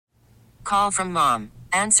Call from mom.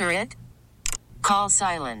 Answer it. Call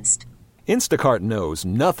silenced. Instacart knows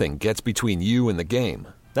nothing gets between you and the game.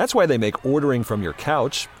 That's why they make ordering from your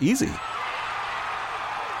couch easy.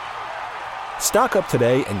 Stock up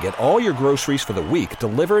today and get all your groceries for the week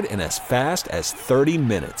delivered in as fast as 30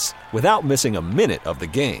 minutes without missing a minute of the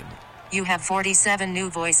game. You have 47 new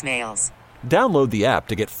voicemails. Download the app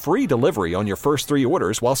to get free delivery on your first 3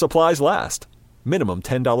 orders while supplies last. Minimum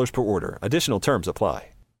 $10 per order. Additional terms apply.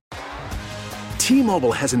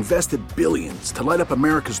 T-Mobile has invested billions to light up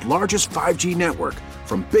America's largest 5G network,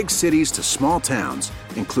 from big cities to small towns,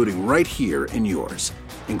 including right here in yours.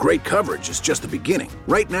 And great coverage is just the beginning.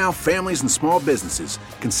 Right now, families and small businesses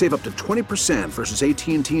can save up to 20% versus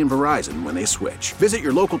AT&T and Verizon when they switch. Visit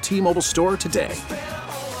your local T-Mobile store today.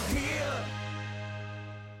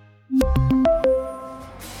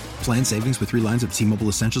 Plan savings with 3 lines of T-Mobile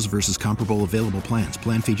Essentials versus comparable available plans.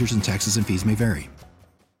 Plan features and taxes and fees may vary.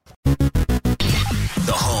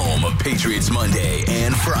 The home of Patriots Monday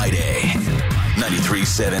and Friday.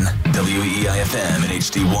 93.7 WEEI-FM and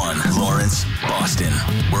HD1 Lawrence, Boston.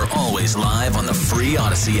 We're always live on the free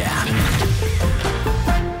Odyssey app.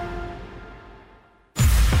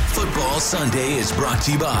 Football Sunday is brought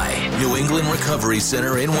to you by New England Recovery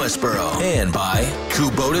Center in Westboro and by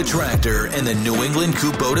Kubota Tractor and the New England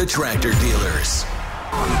Kubota Tractor Dealers.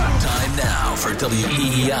 Time now for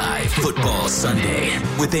WEEI Football Sunday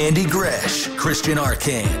with Andy Gresh, Christian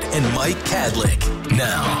Arcand, and Mike Kadlick.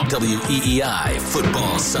 Now, WEEI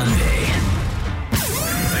Football Sunday.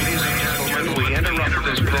 Ladies and gentlemen, we interrupt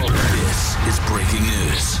this program. This is breaking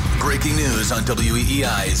news. Breaking news on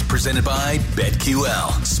WEEI is presented by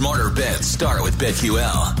BetQL. Smarter bets start with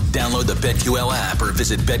BetQL. Download the BetQL app or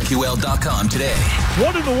visit BetQL.com today.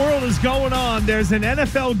 What in the world is going on? There's an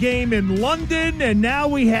NFL game in London, and now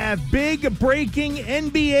we have big breaking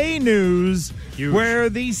NBA news. Huge. Where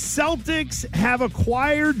the Celtics have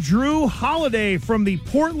acquired Jrue Holiday from the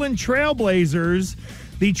Portland Trailblazers.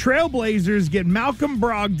 The Trailblazers get Malcolm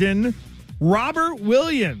Brogdon, Robert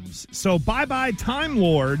Williams, so bye-bye Time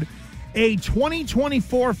Lord, a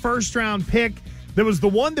 2024 first-round pick that was the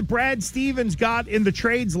one that Brad Stevens got in the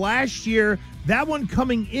trades last year. That one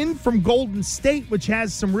coming in from Golden State, which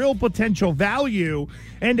has some real potential value,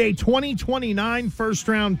 and a 2029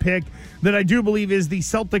 first-round pick that I do believe is the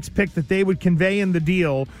Celtics pick that they would convey in the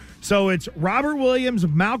deal. So it's Robert Williams,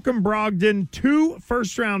 Malcolm Brogdon, 2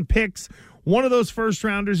 first-round picks. One of those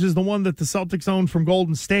first-rounders is the one that the Celtics own from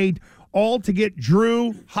Golden State, all to get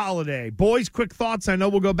Jrue Holiday. Boys, quick thoughts. I know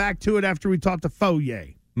we'll go back to it after we talk to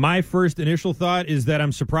Fauria. My first initial thought is that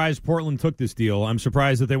I'm surprised Portland took this deal. I'm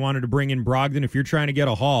surprised that they wanted to bring in Brogdon. If you're trying to get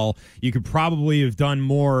a haul, you could probably have done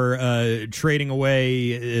more trading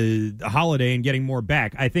away Holiday and getting more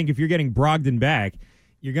back. I think if you're getting Brogdon back,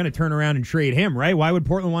 you're going to turn around and trade him, right? Why would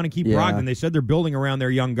Portland want to keep Brogdon? They said they're building around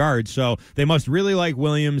their young guards, so they must really like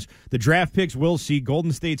Williams. The draft picks we'll see.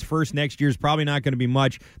 Golden State's first next year is probably not going to be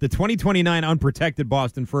much. The 2029 unprotected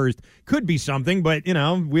Boston first could be something, but, you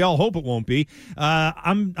know, we all hope it won't be.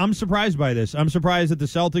 I'm surprised by this. I'm surprised that the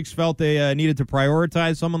Celtics felt they needed to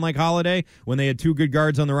prioritize someone like Holiday when they had 2 good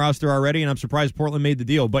guards on the roster already, and I'm surprised Portland made the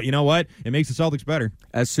deal. But you know what? It makes the Celtics better.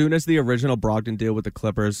 As soon as the original Brogdon deal with the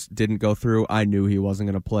Clippers didn't go through, I knew he wasn't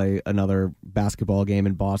going to play another basketball game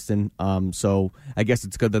in Boston. So I guess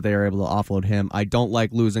it's good that they are able to offload him. I don't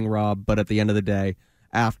like losing Rob, but at the end of the day,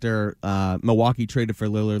 after Milwaukee traded for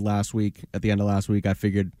Lillard last week, at the end of last week, I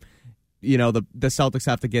figured, you know, the Celtics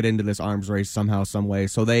have to get into this arms race somehow, some way.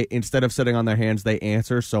 So they, instead of sitting on their hands, they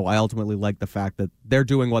answer. So I ultimately like the fact that they're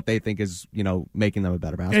doing what they think is, you know, making them a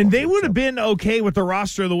better basketball And they team, would have been okay with the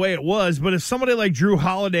roster the way it was, but if somebody like Jrue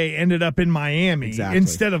Holiday ended up in Miami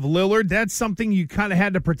instead of Lillard, that's something you kind of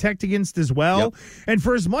had to protect against as well. Yep. And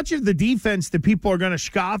for as much of the defense that people are going to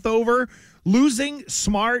scoff over, losing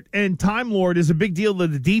Smart and Time Lord is a big deal to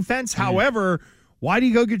the defense. However, why do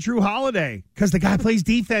you go get Jrue Holiday? Because the guy plays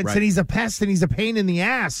defense, and he's a pest, and he's a pain in the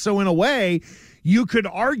ass. So in a way, you could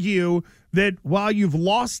argue that while you've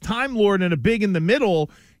lost Time Lord and a big in the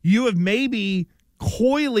middle, you have maybe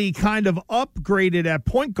coyly kind of upgraded at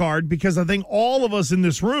point guard, because I think all of us in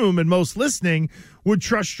this room and most listening would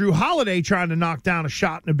trust Jrue Holiday trying to knock down a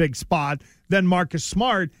shot in a big spot than Marcus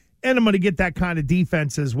Smart. And I'm going to get that kind of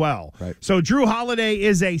defense as well. Right. So Jrue Holiday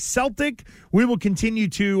is a Celtic. We will continue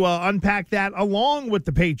to unpack that along with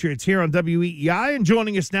the Patriots here on WEEI. And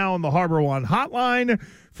joining us now on the Harbor One hotline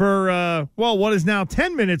for, what is now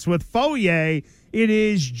 10 minutes with Fauria, it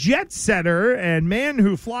is jet setter and man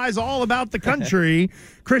who flies all about the country,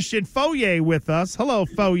 Christian Fauria with us. Hello,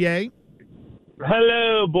 Fauria.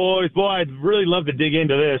 Hello, boys. Boy, I'd really love to dig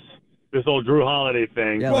into this old Jrue Holiday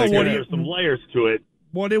thing. Yeah, There's some layers to it.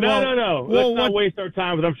 No. Let's not waste our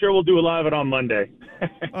time, because I'm sure we'll do a lot of it on Monday.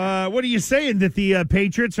 What are you saying, that the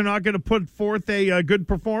Patriots are not going to put forth a good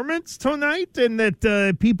performance tonight, and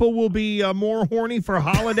that people will be more horny for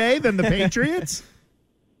Holiday than the Patriots?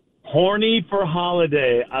 Horny for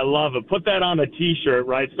Holiday. I love it. Put that on a T-shirt,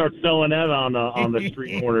 right? Start selling that on the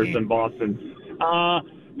street corners in Boston.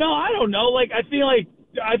 No, I don't know. I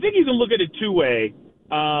think you can look at it two ways,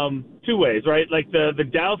 right? Like the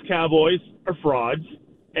Dallas Cowboys are frauds,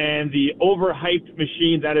 and the overhyped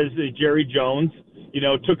machine that is Jerry Jones,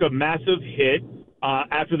 took a massive hit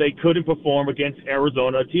after they couldn't perform against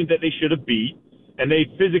Arizona, a team that they should have beat, and they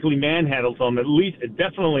physically manhandled them,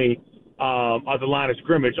 definitely at the line of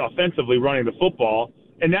scrimmage, offensively running the football.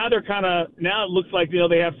 And now now it looks like,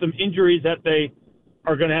 they have some injuries that they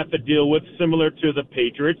are going to have to deal with, similar to the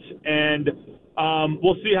Patriots, and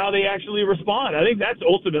we'll see how they actually respond. I think that's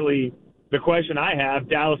ultimately the question I have.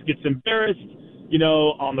 Dallas gets embarrassed,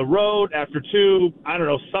 on the road after two,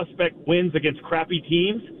 suspect wins against crappy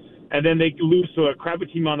teams, and then they lose to a crappy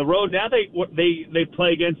team on the road. Now they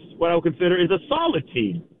play against what I would consider is a solid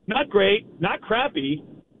team. Not great, not crappy,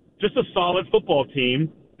 just a solid football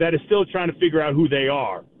team that is still trying to figure out who they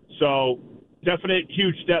are. So, definite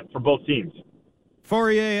huge step for both teams.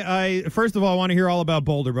 Fauria, first of all, I want to hear all about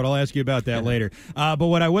Boulder, but I'll ask you about that later. But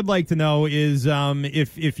what I would like to know is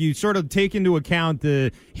if you sort of take into account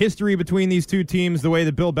the history between these two teams, the way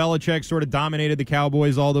that Bill Belichick sort of dominated the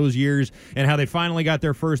Cowboys all those years, and how they finally got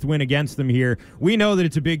their first win against them here. We know that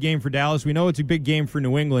it's a big game for Dallas. We know it's a big game for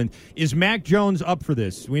New England. Is Mac Jones up for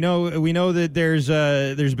this? We know that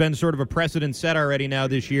there's been sort of a precedent set already now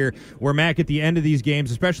this year where Mac at the end of these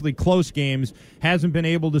games, especially close games, hasn't been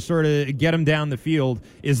able to sort of get him down the field.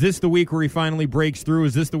 Is this the week where he finally breaks through?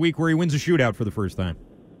 Is this the week where he wins a shootout for the first time?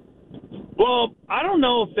 Well, I don't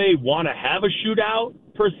know if they want to have a shootout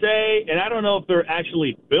per se, and I don't know if they're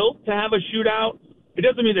actually built to have a shootout. It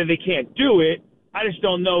doesn't mean that they can't do it. I just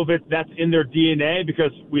don't know if that's in their DNA,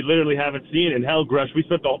 because we literally haven't seen it. And hell, Gresh, we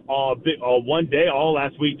spent one day all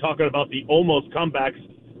last week talking about the almost comebacks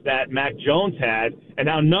that Mac Jones had, and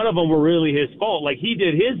now none of them were really his fault. Like, he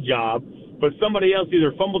did his job, but somebody else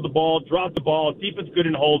either fumbled the ball, dropped the ball, defense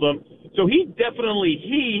couldn't hold him. So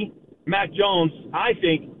Mac Jones, I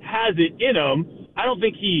think, has it in him. I don't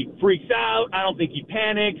think he freaks out. I don't think he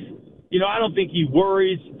panics. I don't think he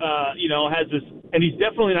worries, has this, and he's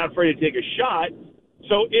definitely not afraid to take a shot.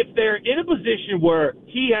 So if they're in a position where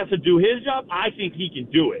he has to do his job, I think he can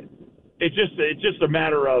do it. It's just a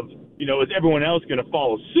matter of, is everyone else going to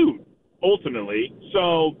follow suit ultimately?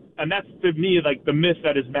 So, and that's, to me, like the myth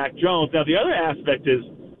that is Mac Jones. Now, the other aspect is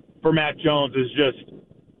for Mac Jones is just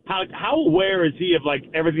how aware is he of like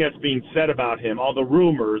everything that's being said about him, all the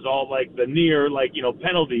rumors, all like the near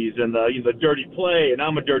penalties and the dirty play, and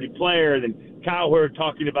I'm a dirty player, and then Cowherd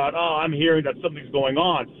talking about, I'm hearing that something's going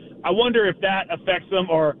on. I wonder if that affects him,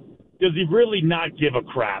 or does he really not give a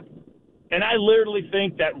crap? And I literally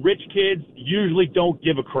think that rich kids usually don't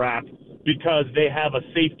give a crap because they have a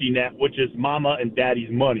safety net, which is mama and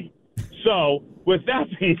daddy's money. So, with that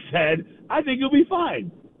being said, I think he'll be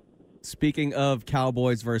fine. Speaking of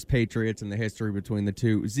Cowboys versus Patriots and the history between the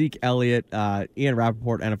two, Zeke Elliott, Ian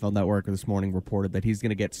Rappaport, NFL Network this morning reported that he's going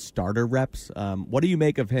to get starter reps. What do you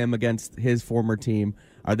make of him against his former team?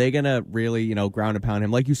 Are they going to really, ground and pound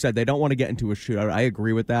him? Like you said, they don't want to get into a shootout. I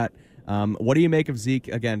agree with that. What do you make of Zeke,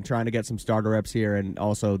 again, trying to get some starter reps here, and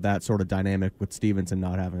also that sort of dynamic with Stevenson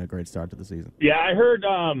not having a great start to the season? Yeah, I heard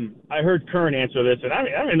Kern answer this, and I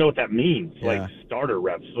don't even know what that means, like starter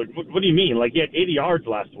reps. Like, what do you mean? Like, he had 80 yards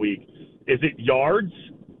last week. Is it yards?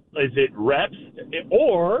 Is it reps?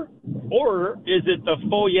 Or is it the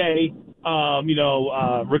Fauria,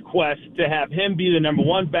 request to have him be the number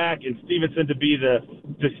one back and Stevenson to be the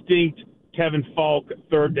distinct Kevin Falk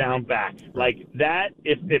third down back? Like that,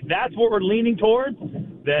 if that's what we're leaning towards,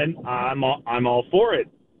 then I'm all for it.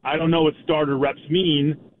 I don't know what starter reps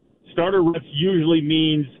mean. Starter reps usually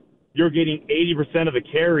means you're getting 80% of the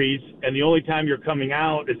carries, and the only time you're coming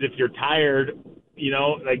out is if you're tired.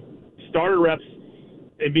 Like starter reps.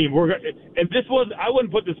 I mean, I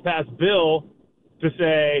wouldn't put this past Bill to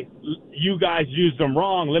say, you guys used them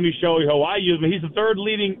wrong. Let me show you how I use them. He's the third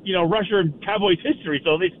leading, rusher in Cowboys history,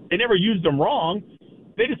 so they never used them wrong.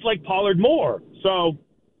 They just like Pollard more. So,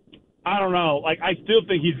 I don't know. Like, I still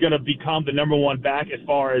think he's going to become the number one back as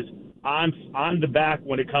far as I'm the back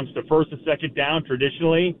when it comes to first and second down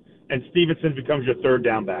traditionally, and Stevenson becomes your third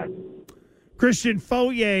down back. Christian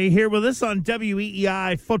Fauria here with us on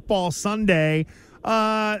WEEI Football Sunday.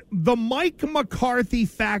 The Mike McCarthy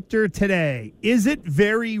factor today, is it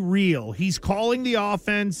very real? He's calling the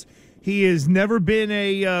offense. He has never been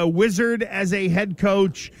a Wizard as a head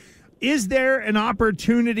coach. Is there an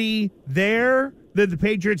opportunity there that the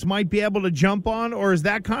Patriots might be able to jump on, or is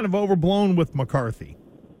that kind of overblown with McCarthy?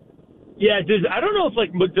 Yeah, I don't know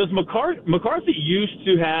if does McCarthy used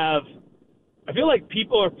to have. I feel like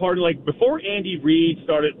people are part of before Andy Reid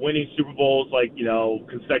started winning Super Bowls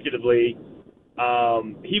consecutively.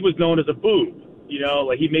 He was known as a boob.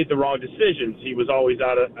 He made the wrong decisions. He was always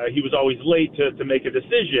late to make a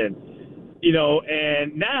decision.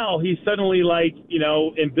 And now he's suddenly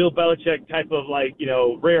in Bill Belichick type of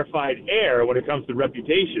rarefied air when it comes to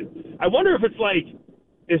reputation. I wonder if it's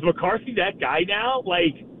is McCarthy that guy now?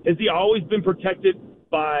 Has he always been protected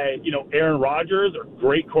by, Aaron Rodgers or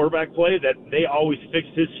great quarterback play that they always fix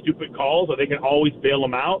his stupid calls or they can always bail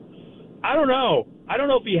him out? I don't know. I don't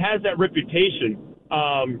know if he has that reputation.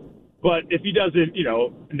 But if he doesn't,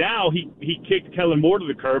 now he kicked Kellen Moore to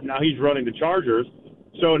the curb. Now he's running the Chargers.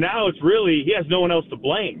 So now it's really, he has no one else to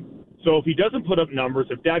blame. So if he doesn't put up numbers,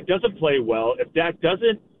 if Dak doesn't play well, if Dak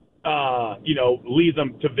doesn't, lead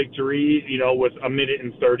them to victory, with a minute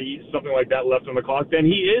and 30, something like that left on the clock, then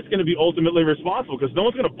he is going to be ultimately responsible because no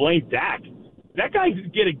one's going to blame Dak. That guy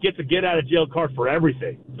gets a get out of jail card for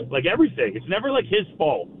everything. Everything. It's never his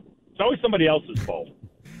fault. It's always somebody else's fault.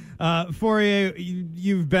 Fauria,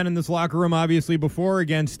 you've been in this locker room obviously before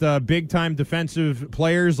against big-time defensive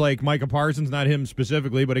players like Micah Parsons, not him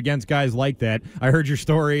specifically, but against guys like that. I heard your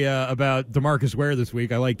story about DeMarcus Ware this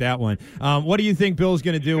week. I like that one. What do you think Bill's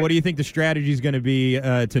going to do? What do you think the strategy is going to be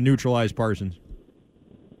to neutralize Parsons?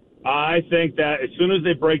 I think that as soon as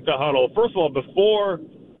they break the huddle, first of all, before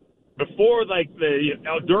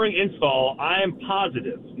during install, I am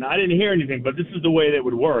positive. Now, I didn't hear anything, but this is the way that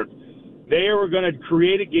would work. They were going to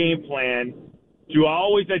create a game plan to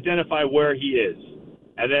always identify where he is.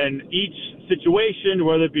 And then each situation,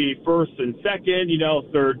 whether it be first and second,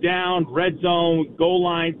 third down, red zone, goal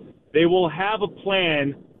line, they will have a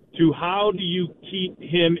plan to how do you keep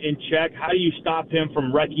him in check? How do you stop him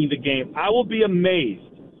from wrecking the game? I will be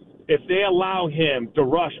amazed if they allow him to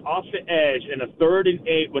rush off the edge in a 3rd and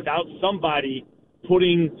 8 without somebody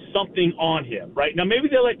putting something on him, right? Now, maybe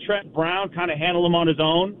they let Trent Brown kind of handle him on his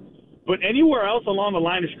own. But anywhere else along the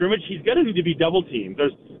line of scrimmage, he's going to need to be double-teamed.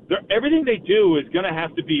 Everything they do is going to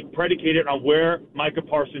have to be predicated on where Micah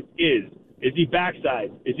Parsons is. Is he backside?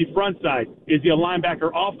 Is he frontside? Is he a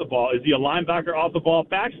linebacker off the ball? Is he a linebacker off the ball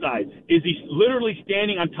backside? Is he literally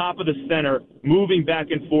standing on top of the center, moving back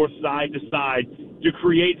and forth side to side to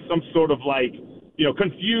create some sort of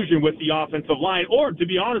confusion with the offensive line? Or, to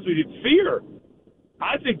be honest with you, fear.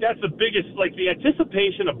 I think that's the biggest, the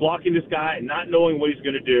anticipation of blocking this guy and not knowing what he's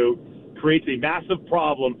going to do creates a massive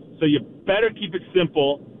problem. So you better keep it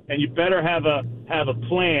simple and you better have a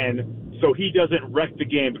plan so he doesn't wreck the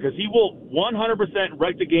game, because he will 100%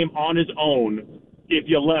 wreck the game on his own if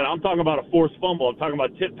you let him. I'm talking about a forced fumble. I'm talking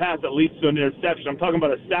about tip pass that leads to an interception. I'm talking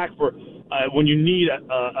about a sack for when you need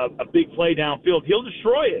a big play downfield. He'll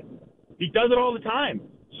destroy it. He does it all the time.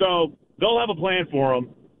 So they'll have a plan for him,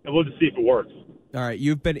 and we'll just see if it works. All right,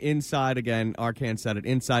 you've been inside, again, Arcan said it,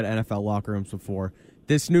 inside NFL locker rooms before.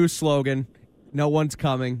 This new slogan, no one's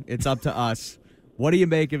coming, it's up to us. What do you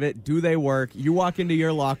make of it? Do they work? You walk into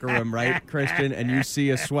your locker room, right, Christian, and you see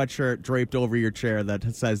a sweatshirt draped over your chair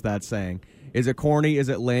that says that saying. Is it corny? Is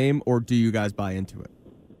it lame? Or do you guys buy into it?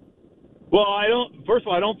 Well, first of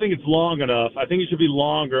all, I don't think it's long enough. I think it should be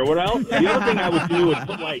longer. What else? The other thing I would do is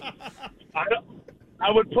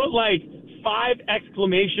I would put 5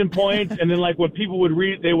 exclamation points, and then when people would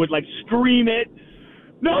read it, they would scream it.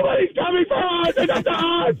 Nobody's coming for us! It's up to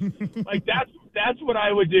us! That's what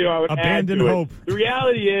I would do. I would abandon add to hope. It. The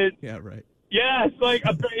reality is, yeah, right. Yes, I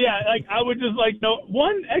would just no,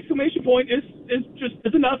 1 exclamation point is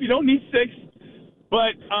enough. You don't need 6.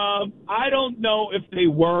 But I don't know if they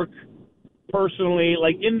work personally.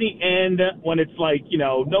 In the end, when it's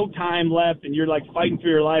no time left and you're fighting for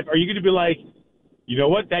your life, are you going to be you know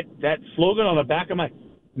what? That slogan on the back of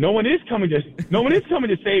no one is coming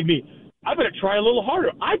to save me. I better try a little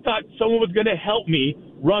harder. I thought someone was going to help me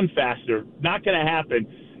run faster. Not going to happen.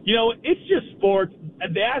 It's just sports.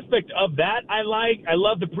 The aspect of that I like. I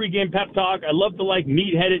love the pregame pep talk. I love the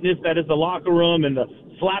meatheadedness that is the locker room and the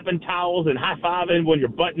slapping towels and high-fiving when you're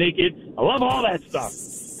butt naked. I love all that stuff.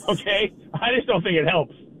 Okay? I just don't think it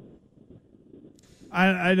helps.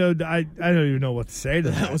 I don't even know what to say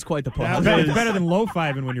to that. That was quite the pause. It's better than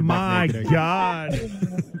low-fiving when you're butt naked. My God.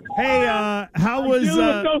 Hey, how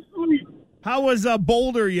was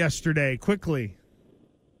Boulder yesterday? Quickly.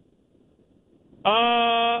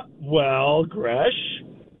 Well, Gresh,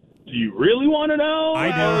 Do you really want to know?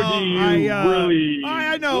 I do. Or do you really?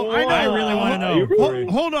 I know. I really want to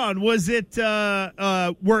know. Hold on. Was it?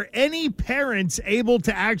 Were any parents able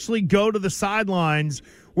to actually go to the sidelines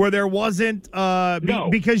where there wasn't? No.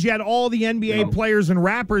 Because you had all the NBA players and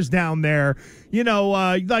rappers down there. You know,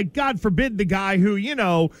 like God forbid the guy who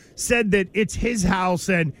said that it's his house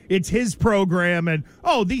and it's his program, and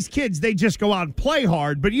these kids, they just go out and play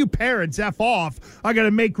hard. But you parents, F off. I got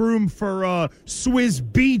to make room for Swizz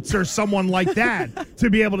Beatz or someone like that to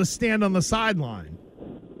be able to stand on the sideline.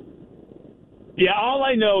 Yeah, all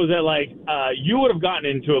I know is that, you would have gotten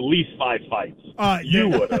into at least 5 fights. You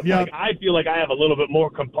would have. Yep. I feel like I have a little bit more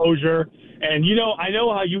composure. And, I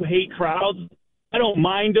know how you hate crowds. I don't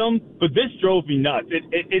mind them, but this drove me nuts.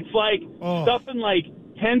 It's like stuffing,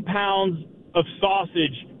 10 pounds of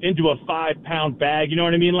sausage into a 5-pound bag. You know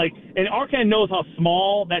what I mean? And Arkan knows how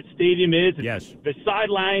small that stadium is. Yes. The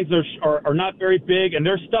sidelines are not very big, and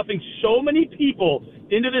they're stuffing so many people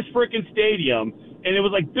into this freaking stadium. And it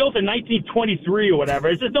was built in 1923 or whatever.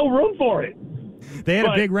 There's just no room for it. They had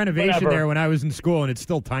a big renovation there when I was in school, and it's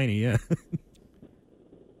still tiny. Yeah.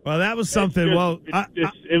 Well, that was something. It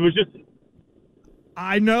was just.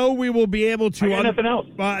 I know we will be able to. Nothing else.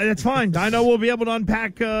 That's fine. I know we'll be able to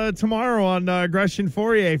unpack tomorrow on Gresh and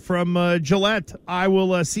Fauria from Gillette. I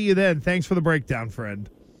will see you then. Thanks for the breakdown, friend.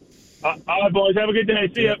 All right, boys. Have a good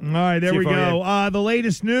day. See ya. All right, there we go. The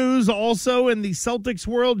latest news also in the Celtics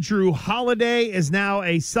world, Jrue Holiday is now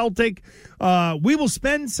a Celtic. We will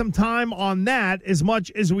spend some time on that as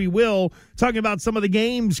much as we will talking about some of the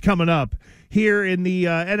games coming up here in the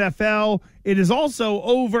NFL. It is also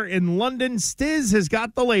over in London. Stiz has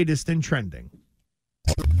got the latest in trending.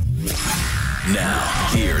 Now,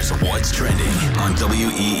 here's what's trending on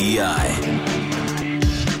WEEI.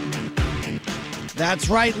 That's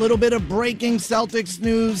right, little bit of breaking Celtics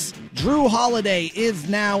news. Jrue Holiday is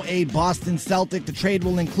now a Boston Celtic. The trade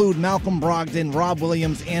will include Malcolm Brogdon, Rob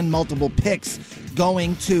Williams, and multiple picks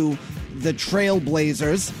going to the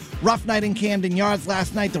Trailblazers. Rough night in Camden Yards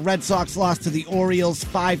last night. The Red Sox lost to the Orioles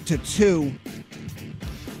 5-2.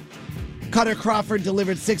 Cutter Crawford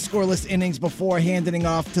delivered 6 scoreless innings before handing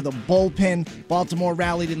off to the bullpen. Baltimore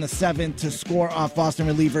rallied in the 7th to score off Boston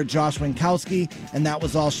reliever Josh Winkowski, and that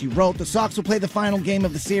was all she wrote. The Sox will play the final game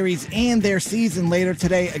of the series and their season later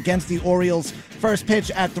today against the Orioles. First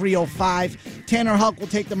pitch at 3:05. Tanner Huck will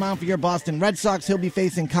take the mound for your Boston Red Sox. He'll be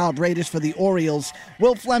facing Kyle Bradish for the Orioles.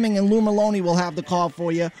 Will Fleming and Lou Maloney will have the call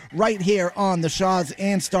for you right here on the Shaw's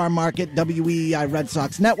and Star Market WEEI Red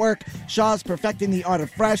Sox Network. Shaw's perfecting the art of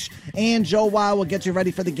fresh, and Joe Wow will get you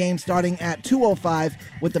ready for the game starting at 2:05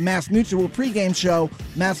 with the Mass Mutual pregame show.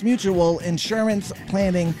 Mass Mutual Insurance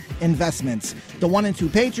Planning Investments. The 1-2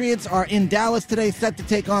 Patriots are in Dallas today, set to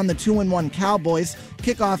take on the 2-1 Cowboys.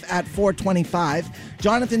 Kickoff at 4:25.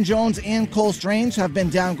 Jonathan Jones and Cole Strange have been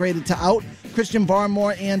downgraded to out. Christian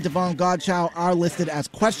Barmore and Devon Godchow are listed as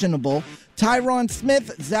questionable. Tyron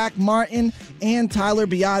Smith, Zach Martin, and Tyler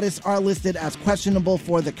Biadasz are listed as questionable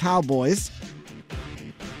for the Cowboys.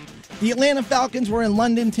 The Atlanta Falcons were in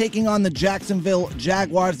London taking on the Jacksonville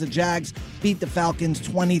Jaguars. The Jags beat the Falcons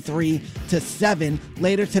 23-7.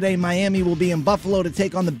 Later today, Miami will be in Buffalo to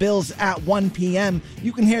take on the Bills at 1 p.m.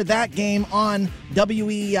 You can hear that game on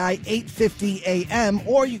WEEI 8:50 a.m.,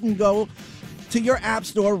 or you can go to your app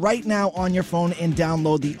store right now on your phone and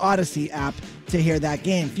download the Odyssey app to hear that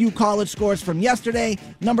game. Few college scores from yesterday.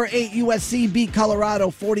 Number 8 USC beat Colorado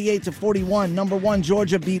 48-41. Number 1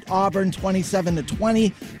 Georgia beat Auburn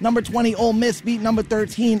 27-20. Number 20 Ole Miss beat number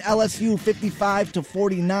 13 LSU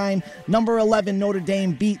 55-49. Number 11 Notre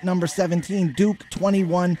Dame beat number 17 Duke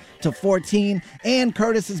 21-14. And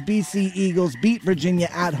Curtis's BC Eagles beat Virginia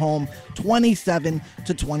at home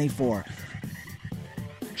 27-24.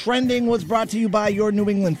 Trending was brought to you by your New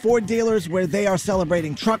England Ford dealers, where they are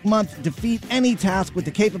celebrating Truck Month. Defeat any task with the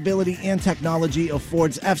capability and technology of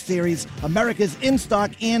Ford's F-Series, America's in-stock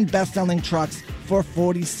and best-selling trucks for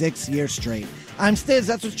 46 years straight. I'm Stiz.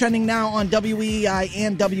 That's what's trending now on WEEI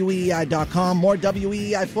and WEEI.com. More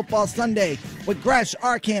WEEI Football Sunday with Gresh,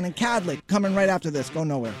 Arkan, and Cadlick coming right after this. Go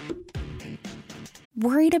nowhere.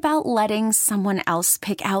 Worried about letting someone else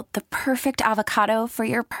pick out the perfect avocado for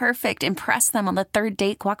your perfect impress them on the third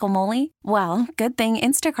date guacamole? Well, good thing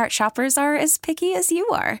Instacart shoppers are as picky as you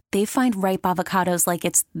are. They find ripe avocados like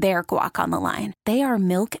it's their guac on the line. They are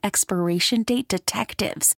milk expiration date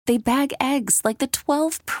detectives. They bag eggs like the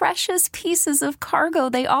 12 precious pieces of cargo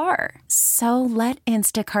they are. So let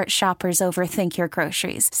Instacart shoppers overthink your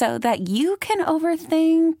groceries so that you can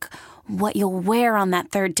overthink what you'll wear on that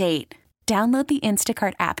third date. Download the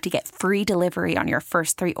Instacart app to get free delivery on your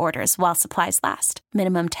first 3 orders while supplies last.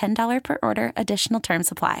 Minimum $10 per order. Additional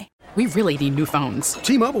terms apply. We really need new phones.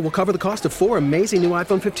 T-Mobile will cover the cost of 4 amazing new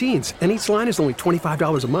iPhone 15s, and each line is only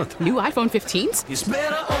 $25 a month. New iPhone 15s? It's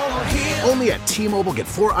better over here. Only at T-Mobile, get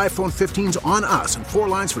 4 iPhone 15s on us and 4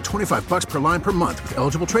 lines for $25 per line per month with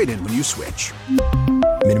eligible trade-in when you switch.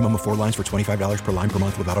 Minimum of 4 lines for $25 per line per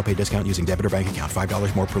month with autopay discount using debit or bank account.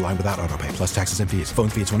 $5 more per line without autopay, plus taxes and fees. Phone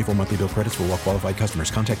fee at 24 monthly bill credits for well-qualified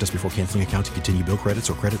customers. Contact us before canceling account to continue bill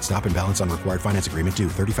credits or credit stop and balance on required finance agreement due.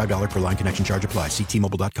 $35 per line connection charge applies. See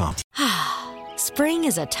T-Mobile.com. Spring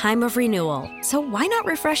is a time of renewal, so why not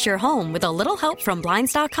refresh your home with a little help from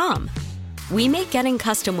Blinds.com? We make getting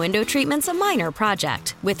custom window treatments a minor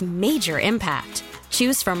project with major impact.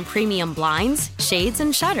 Choose from premium blinds, shades,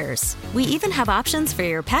 and shutters. We even have options for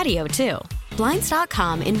your patio, too.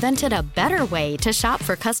 Blinds.com invented a better way to shop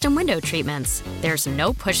for custom window treatments. There's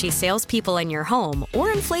no pushy salespeople in your home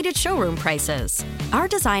or inflated showroom prices. Our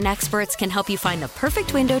design experts can help you find the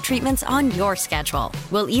perfect window treatments on your schedule.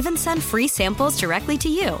 We'll even send free samples directly to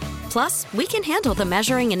you. Plus, we can handle the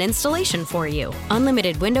measuring and installation for you.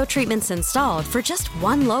 Unlimited window treatments installed for just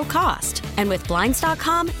one low cost. And with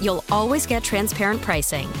Blinds.com, you'll always get transparent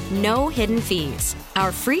pricing. No hidden fees.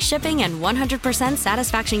 Our free shipping and 100%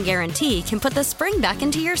 satisfaction guarantee can put the spring back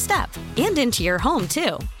into your step and into your home,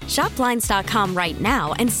 too. Shop Blinds.com right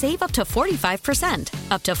now and save up to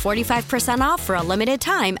 45%. Up to 45% off for a limited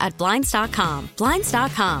time at Blinds.com.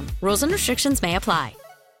 Blinds.com. Rules and restrictions may apply.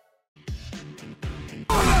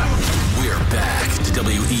 We're back to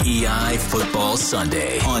WEEI Football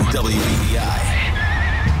Sunday on WEEI.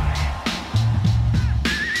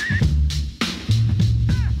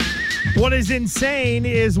 What is insane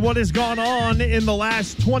is what has gone on in the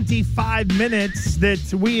last 25 minutes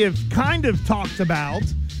that we have kind of talked about,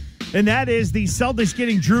 and that is the Celtics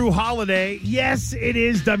getting Jrue Holiday. Yes, it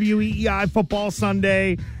is WEEI Football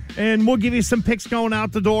Sunday, and we'll give you some picks going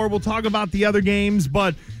out the door. We'll talk about the other games,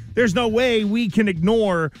 but there's no way we can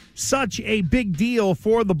ignore such a big deal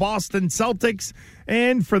for the Boston Celtics.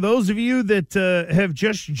 And for those of you that have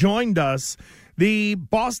just joined us, the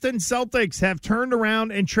Boston Celtics have turned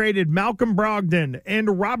around and traded Malcolm Brogdon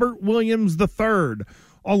and Robert Williams III,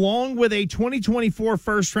 along with a 2024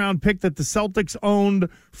 first-round pick that the Celtics owned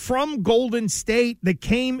from Golden State that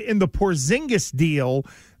came in the Porzingis deal.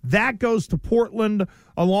 That goes to Portland,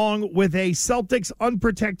 along with a Celtics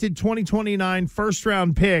unprotected 2029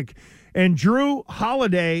 first-round pick. And Jrue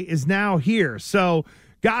Holiday is now here. So,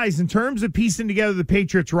 guys, in terms of piecing together the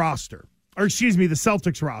Patriots roster, or excuse me, the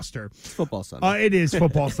Celtics roster. It's Football Sunday. It is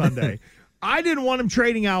Football Sunday. I didn't want him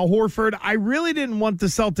trading Al Horford. I really didn't want the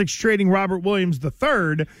Celtics trading Robert Williams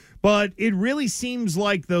III, but it really seems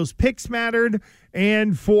like those picks mattered.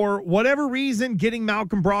 And for whatever reason, getting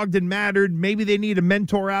Malcolm Brogdon mattered. Maybe they need a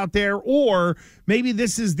mentor out there, or maybe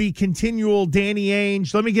this is the continual Danny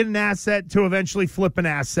Ainge, let me get an asset to eventually flip an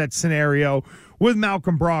asset scenario with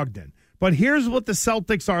Malcolm Brogdon. But here's what the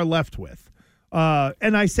Celtics are left with.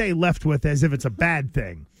 And I say left with as if it's a bad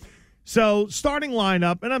thing. So starting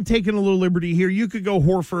lineup, and I'm taking a little liberty here. You could go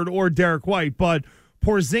Horford or Derek White, but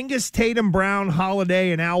Porzingis, Tatum, Brown,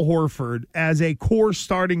 Holiday, and Al Horford as a core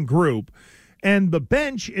starting group. And the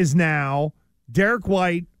bench is now Derek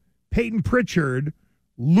White, Peyton Pritchard,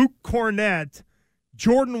 Luke Cornett,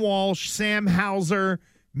 Jordan Walsh, Sam Hauser,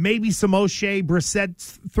 maybe some O'Shea Brissett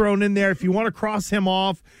thrown in there. If you want to cross him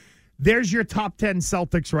off, there's your top 10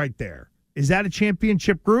 Celtics right there. Is that a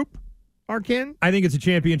championship group, Arkin? I think it's a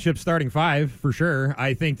championship starting 5 for sure.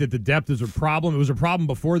 I think that the depth is a problem. It was a problem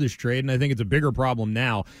before this trade, and I think it's a bigger problem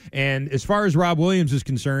now. And as far as Rob Williams is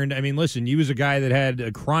concerned, I mean, listen, he was a guy that had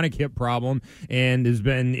a chronic hip problem and has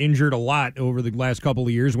been injured a lot over the last couple of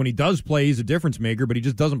years. When he does play, he's a difference maker, but he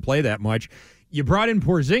just doesn't play that much. You brought in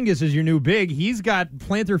Porzingis as your new big. He's got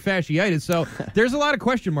plantar fasciitis, so there's a lot of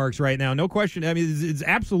question marks right now. No question. I mean, it's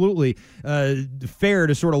absolutely fair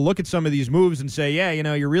to sort of look at some of these moves and say, yeah, you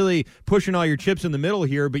know, you're really pushing all your chips in the middle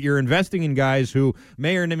here, but you're investing in guys who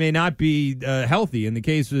may or may not be healthy. In the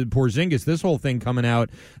case of Porzingis, this whole thing coming out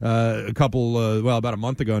about a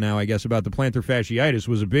month ago now, I guess, about the plantar fasciitis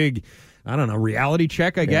was a big, I don't know, reality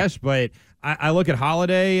check, I guess, but I look at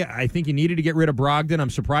Holiday. I think you needed to get rid of Brogdon. I'm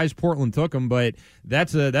surprised Portland took him, but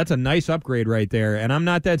that's a nice upgrade right there. And I'm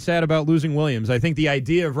not that sad about losing Williams. I think the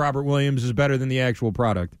idea of Robert Williams is better than the actual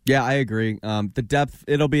product. Yeah, I agree. The depth,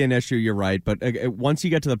 it'll be an issue. You're right, but once you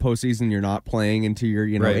get to the postseason, you're not playing into your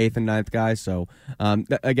right. 8th and 9th guys. So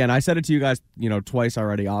again, I said it to you guys twice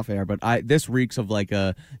already off air, but this reeks of like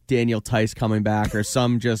a Daniel Tice coming back or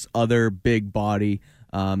some just other big body.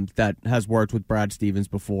 that has worked with Brad Stevens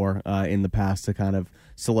before in the past to kind of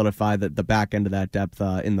solidify the back end of that depth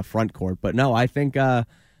in the front court. But no, I think I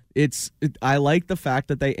like the fact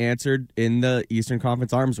that they answered in the Eastern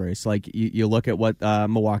Conference arms race. Like, you look at what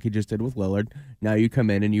Milwaukee just did with Lillard. Now you come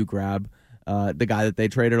in and you grab the guy that they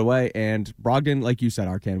traded away. And Brogdon, like you said,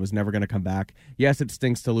 Arcand, was never going to come back. Yes, it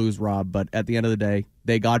stinks to lose Rob, but at the end of the day,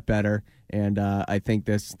 they got better. And I think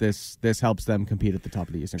this helps them compete at the top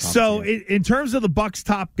of the Eastern Conference. So, in terms of the Bucks'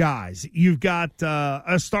 top guys, you've got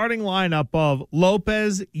a starting lineup of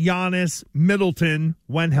Lopez, Giannis, Middleton,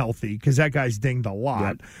 when healthy, because that guy's dinged a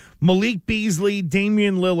lot. Yep. Malik Beasley,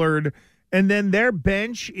 Damian Lillard, and then their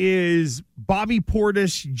bench is Bobby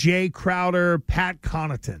Portis, Jay Crowder, Pat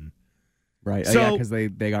Connaughton. Right, so, because they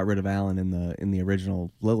got rid of Allen in the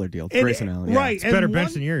original Lillard deal. Grayson Allen, yeah. Right, it's better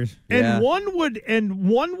bench than yours. And one would.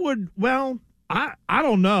 Well, I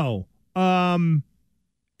don't know.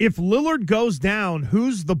 If Lillard goes down,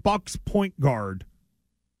 who's the Bucks' point guard?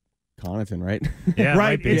 Connaughton, right? Yeah,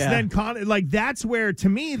 right. It's then that's where, to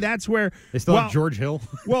me, that's where they still have George Hill.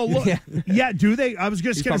 Well, look, yeah, do they? I was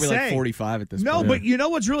just going to say, like 45 at this point. No, but you know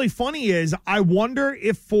what's really funny is I wonder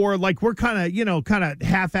if we're kind of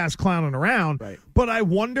half-ass clowning around, right? But I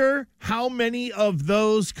wonder how many of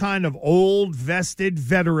those kind of old vested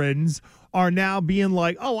veterans are now being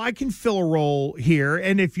like, oh, I can fill a role here.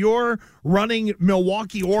 And if you're running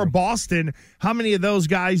Milwaukee or Boston, how many of those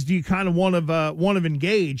guys do you kind of want to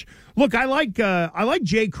engage? Look, I like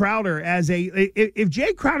Jay Crowder if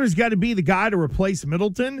Jay Crowder's got to be the guy to replace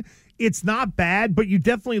Middleton, it's not bad, but you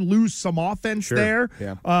definitely lose some offense there.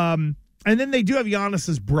 Yeah. And then they do have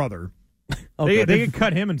Giannis's brother. They could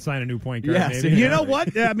cut him and sign a new point guard. Yes, maybe. You know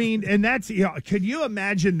what? I mean, and that's, could you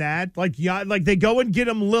imagine that? Like they go and get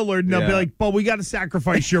him Lillard, and they'll be like, "But we got to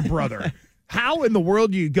sacrifice your brother." How in the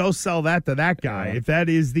world do you go sell that to that guy if that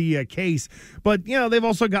is the case? But they've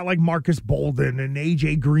also got like Marcus Bolden and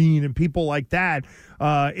AJ Green and people like that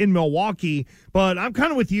in Milwaukee. But I'm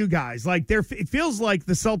kind of with you guys. Like it feels like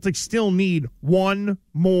the Celtics still need one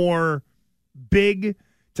more big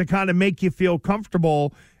to kind of make you feel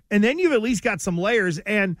comfortable. And then you've at least got some layers.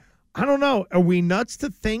 And I don't know, are we nuts to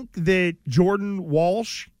think that Jordan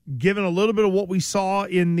Walsh, given a little bit of what we saw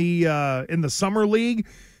in the summer league,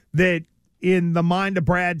 that in the mind of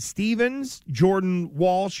Brad Stevens, Jordan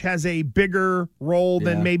Walsh has a bigger role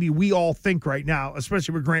than maybe we all think right now,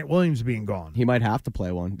 especially with Grant Williams being gone? He might have to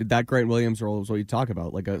play one. That Grant Williams role is what you talk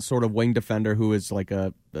about, like a sort of wing defender who is like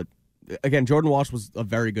again, Jordan Walsh was a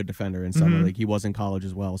very good defender in summer league. He was in college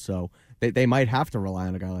as well, so they might have to rely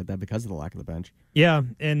on a guy like that because of the lack of the bench. Yeah,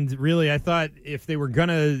 and really, I thought if they were going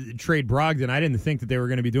to trade Brogdon, I didn't think that they were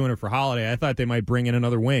going to be doing it for Holiday. I thought they might bring in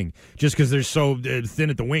another wing, just because they're so thin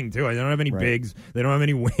at the wing, too. They don't have any bigs. They don't have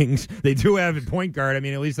any wings. They do have a point guard. I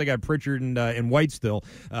mean, at least they got Pritchard and White still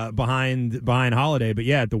behind Holiday. But,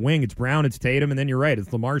 yeah, at the wing, it's Brown, it's Tatum, and then you're right.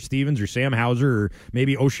 It's Lamar Stevens or Sam Hauser or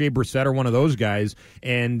maybe O'Shea Brissett or one of those guys.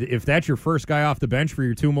 And if that's your first guy off the bench for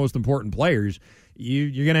your two most important players,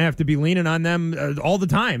 you're going to have to be leaning on them all the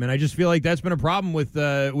time. And I just feel like that's been a problem with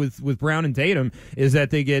Brown and Tatum, is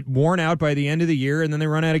that they get worn out by the end of the year and then they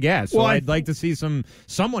run out of gas. So I'd like to see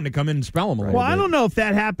someone to come in and spell them a little bit. I don't know if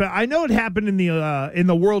that happened. I know it happened in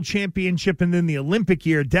the World Championship and then the Olympic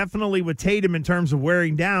year, definitely with Tatum in terms of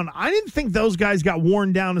wearing down. I didn't think those guys got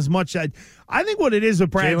worn down as much. I think what it is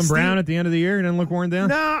with Brad Jaylen Brown at the end of the year didn't look worn down?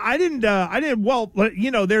 No, I didn't. Well,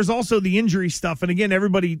 there's also the injury stuff. And again,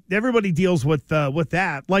 everybody deals with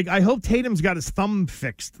that. Like, I hope Tatum's got his thumb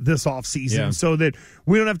fixed this offseason so that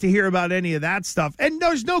we don't have to hear about any of that stuff. And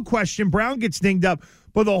there's no question Brown gets dinged up.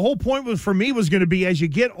 But the whole point for me was going to be, as you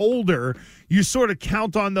get older, you sort of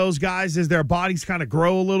count on those guys as their bodies kind of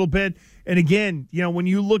grow a little bit. And again, when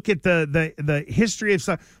you look at the history of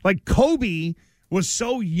stuff, like Kobe was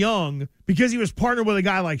so young because he was partnered with a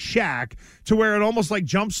guy like Shaq, to where it almost like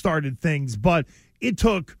jump-started things. But it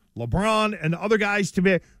took LeBron and the other guys to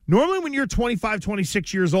be. Normally when you're 25,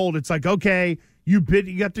 26 years old, it's like, okay, you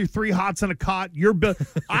got through 3 hots on a cot.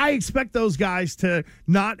 I expect those guys to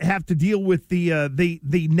not have to deal with the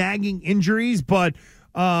nagging injuries. But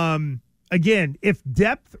again, if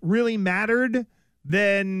depth really mattered,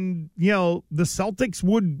 then the Celtics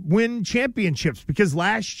would win championships, because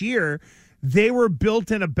last year they were built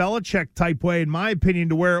in a Belichick-type way, in my opinion,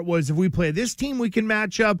 to where it was, if we play this team, we can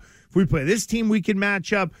match up. If we play this team, we can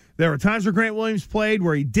match up. There were times where Grant Williams played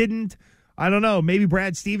where he didn't. I don't know. Maybe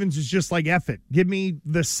Brad Stevens is just like, F it. Give me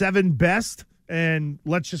the 7 best, and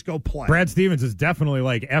let's just go play. Brad Stevens is definitely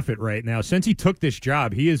like F it right now. Since he took this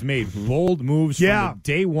job, he has made bold moves from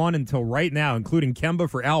day one until right now, including Kemba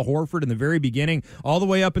for Al Horford in the very beginning, all the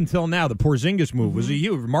way up until now. The Porzingis move was a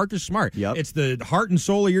huge. Marcus Smart. Yep. It's the heart and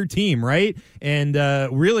soul of your team, right? And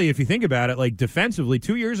really, if you think about it, like defensively,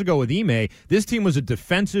 2 years ago with Ime, this team was a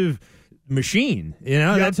defensive machine.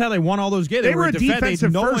 That's how they won all those games. They were a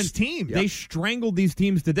defensive first team. They strangled these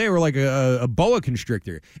teams today. Were like a boa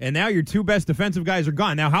constrictor. And now your two best defensive guys are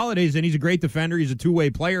gone. Now Holiday's in. He's a great defender. He's a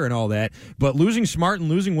two-way player and all that. But losing Smart and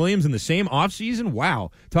losing Williams in the same offseason,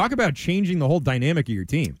 wow. Talk about changing the whole dynamic of your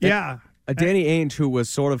team. Yeah. Danny Ainge, who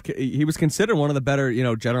was he was considered one of the better,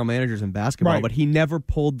 general managers in basketball, but he never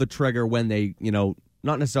pulled the trigger when they,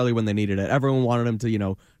 not necessarily when they needed it. Everyone wanted him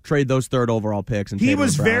to, trade those third overall picks. And he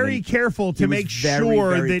was very careful to make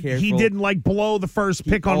sure that he didn't blow the first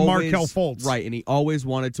pick on Markelle Fultz. Right, and he always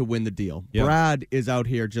wanted to win the deal. Yep. Brad is out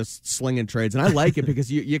here just slinging trades, and I like it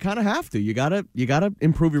because you kind of have to. You gotta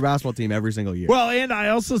improve your basketball team every single year. Well, and I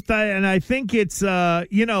also I think it's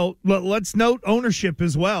let's note ownership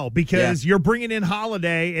as well, because you're bringing in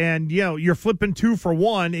Holiday and you're flipping 2 for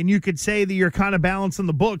 1, and you could say that you're kind of balancing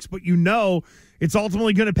the books, but it's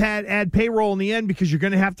ultimately going to add payroll in the end because you're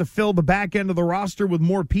going to have to fill the back end of the roster with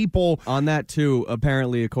more people. On that, too,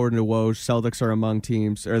 apparently, according to Woj, Celtics are among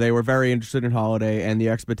teams, or they were very interested in Holiday, and the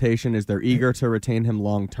expectation is they're eager to retain him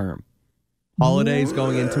long-term. Holiday's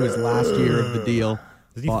going into his last year of the deal.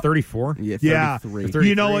 Is he 34? Yeah, 33.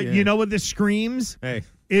 You know what this screams? Hey.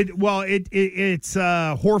 It's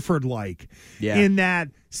Horford-like. Yeah. In that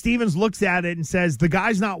Stevens looks at it and says, the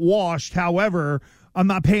guy's not washed, however, I'm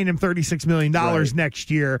not paying him $36 million next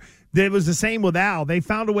year. It was the same with Al. They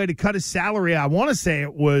found a way to cut his salary. I want to say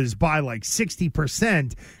it was by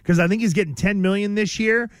 60%, because I think he's getting $10 million this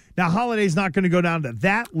year. Now, Holiday's not going to go down to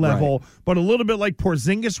that level, but a little bit like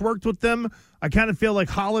Porzingis worked with them, I kind of feel like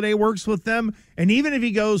Holiday works with them. And even if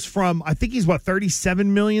he goes from, I think he's $37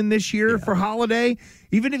 million this year for Holiday,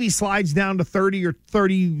 even if he slides down to 30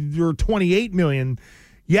 or 28 million,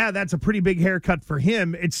 that's a pretty big haircut for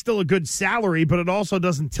him. It's still a good salary, but it also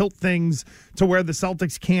doesn't tilt things to where the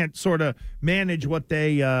Celtics can't sort of manage what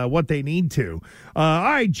they need to. All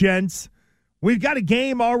right, gents, we've got a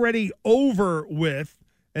game already over with,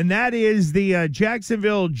 and that is the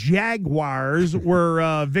Jacksonville Jaguars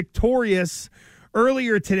were victorious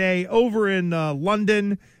earlier today over in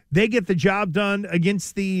London. They get the job done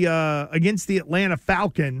against the Atlanta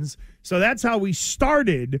Falcons. So that's how we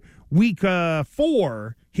started week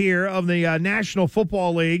 4 here of the National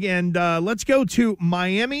Football League. And let's go to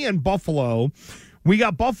Miami and Buffalo. We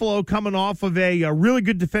got Buffalo coming off of a really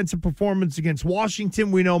good defensive performance against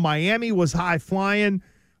Washington. We know Miami was high flying.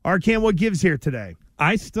 Arcan, what gives here today?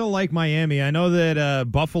 I still like Miami. I know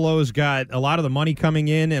that Buffalo's got a lot of the money coming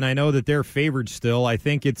in, and I know that they're favored still. I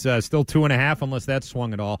think it's still 2.5, unless that's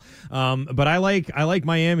swung at all. But I like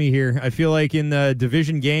Miami here. I feel like in the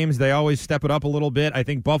division games, they always step it up a little bit. I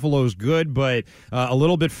think Buffalo's good, but a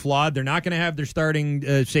little bit flawed. They're not going to have their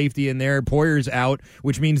starting safety in there. Poyer's out,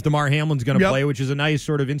 which means DeMar Hamlin's going to play, which is a nice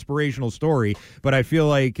sort of inspirational story. But I feel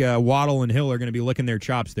like Waddle and Hill are going to be licking their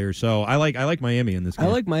chops there. So I like Miami in this game. I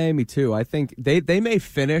like Miami too. I think they may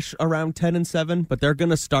finish around 10-7, but they're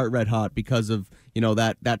going to start red hot because of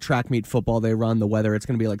that track meet football they run. The weather, it's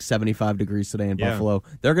going to be 75 degrees today in Buffalo.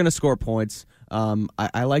 They're going to score points.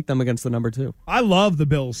 I like them against the number 2. I love the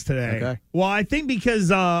Bills today. Okay. Well, I think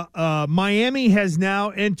because Miami has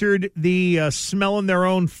now entered the smelling their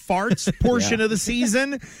own farts portion of the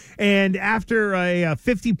season, and after a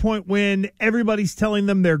 50-point win, everybody's telling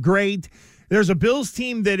them they're great. There's a Bills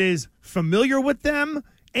team that is familiar with them,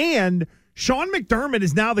 and Sean McDermott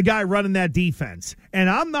is now the guy running that defense. And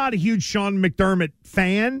I'm not a huge Sean McDermott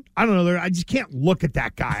fan. I don't know. I just can't look at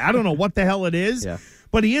that guy. I don't know what the hell it is. Yeah.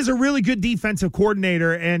 But he is a really good defensive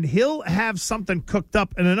coordinator, and he'll have something cooked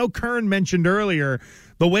up. And I know Kern mentioned earlier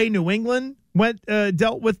the way New England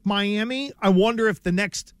dealt with Miami. I wonder if the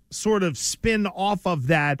next sort of spin off of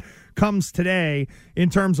that comes today in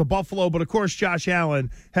terms of Buffalo. But, of course, Josh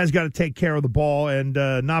Allen has got to take care of the ball and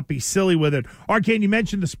not be silly with it. Arcane, you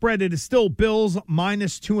mentioned the spread. It is still Bills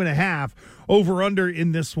minus 2.5. Over-under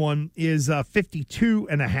in this one is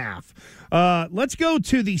 52.5. Let's go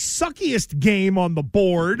to the suckiest game on the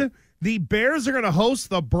board. The Bears are going to host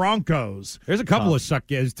the Broncos. There's a couple of suck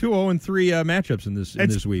games, 2-0-3 matchups in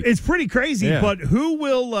this week. It's pretty crazy, but who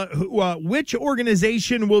will? Which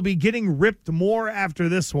organization will be getting ripped more after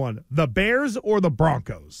this one? The Bears or the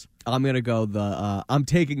Broncos? I'm going to go I'm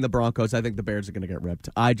taking the Broncos. I think the Bears are going to get ripped.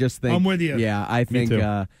 I just think. I'm with you. Yeah, I think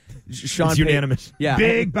It's unanimous. Yeah.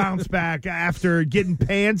 Big bounce back after getting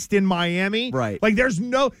pantsed in Miami. Right. Like,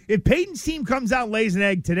 if Peyton's team comes out and lays an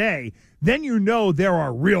egg today, then you know there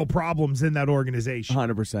are real problems in that organization.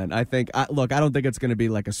 100%. I think, I don't think it's going to be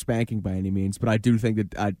like a spanking by any means, but I do think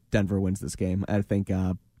that Denver wins this game. I think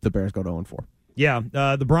the Bears go to 0-4. Yeah,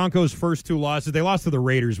 the Broncos' first 2 losses, they lost to the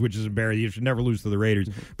Raiders, which is embarrassing. You should never lose to the Raiders.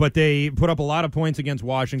 But they put up a lot of points against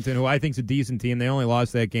Washington, who I think is a decent team. They only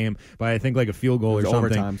lost that game by, I think, like a field goal or something.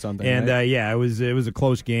 Overtime something, and, right? it was a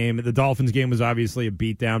close game. The Dolphins game was obviously a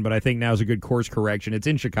beatdown, but I think now is a good course correction. It's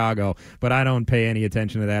in Chicago, but I don't pay any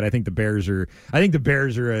attention to that. I think the Bears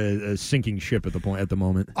are a sinking ship at the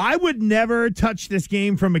moment. I would never touch this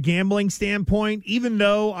game from a gambling standpoint, even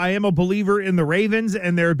though I am a believer in the Ravens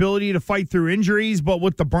and their ability to fight through injuries. But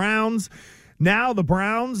with the Browns, now the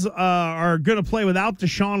Browns are going to play without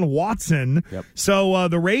Deshaun Watson. Yep. So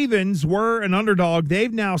the Ravens were an underdog.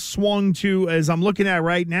 They've now swung to, as I'm looking at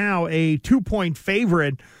right now, a 2-point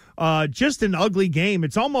favorite. Just an ugly game.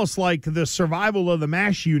 It's almost like the survival of the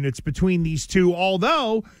MASH units between these two,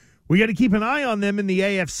 although we got to keep an eye on them in the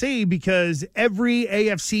AFC because every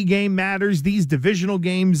AFC game matters. These divisional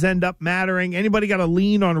games end up mattering. Anybody got to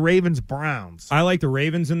lean on Ravens-Browns? I like the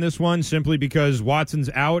Ravens in this one simply because Watson's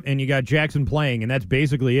out and you got Jackson playing, and that's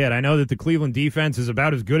basically it. I know that the Cleveland defense is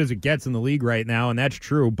about as good as it gets in the league right now, and that's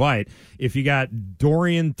true. But if you got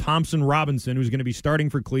Dorian Thompson-Robinson, who's going to be starting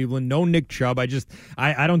for Cleveland, no Nick Chubb,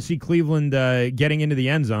 I don't see Cleveland getting into the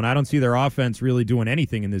end zone. I don't see their offense really doing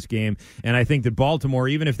anything in this game, and I think that Baltimore,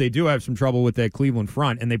 even if they do have some trouble with that Cleveland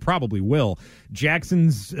front, and they probably will,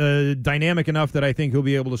 Jackson's dynamic enough that I think he'll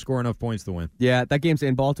be able to score enough points to win. Yeah, that game's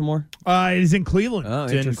in Baltimore? It is in Cleveland. Oh,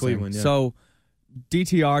 it's in Cleveland, yeah. So,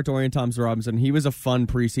 DTR, Dorian Thompson-Robinson, he was a fun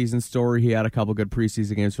preseason story. He had a couple good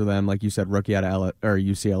preseason games for them. Like you said, rookie out of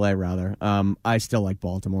UCLA, rather. I still like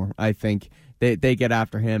Baltimore. I think they get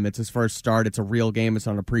after him. It's his first start. It's a real game. It's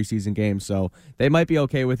not a preseason game. So they might be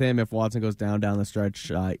okay with him if Watson goes down the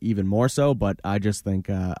stretch even more so. But I just think,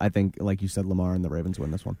 like you said, Lamar and the Ravens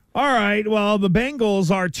win this one. All right. Well, the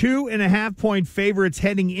Bengals are 2.5-point favorites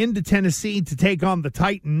heading into Tennessee to take on the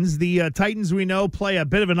Titans. The Titans, we know, play a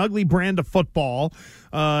bit of an ugly brand of football.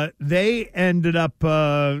 They ended up,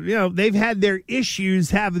 they've had their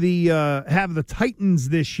issues, have the Titans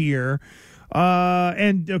this year.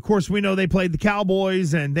 And, of course, we know they played the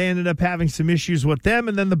Cowboys, and they ended up having some issues with them.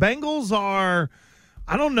 And then the Bengals are,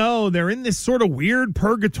 I don't know, they're in this sort of weird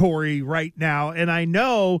purgatory right now. And I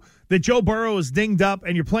know that Joe Burrow is dinged up,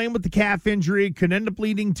 and you're playing with the calf injury. It could end up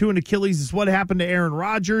leading to an Achilles. Is what happened to Aaron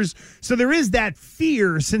Rodgers. So there is that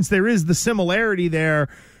fear since there is the similarity there.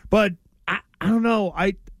 But I don't know.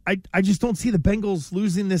 I just don't see the Bengals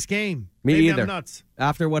losing this game. Me either. I'm nuts.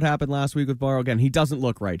 After what happened last week with Burrow, again, he doesn't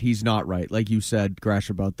look right. He's not right. Like you said,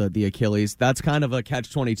 Gresh, about the Achilles. That's kind of a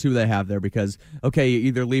catch-22 they have there because, okay, you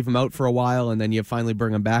either leave him out for a while and then you finally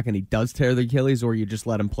bring him back and he does tear the Achilles, or you just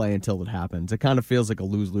let him play until it happens. It kind of feels like a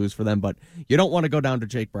lose-lose for them, but you don't want to go down to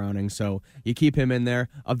Jake Browning, so you keep him in there.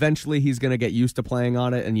 Eventually, he's going to get used to playing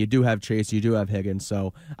on it, and you do have Chase, you do have Higgins,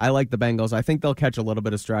 so I like the Bengals. I think they'll catch a little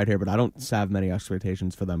bit of stride here, but I don't have many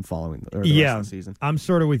expectations for them following the rest of the season. I'm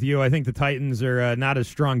sort of with you. I think the Titans are not a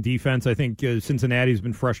strong defense. I think Cincinnati's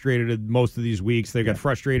been frustrated most of these weeks. They got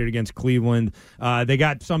frustrated against Cleveland. They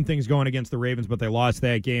got some things going against the Ravens, but they lost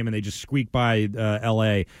that game, and they just squeaked by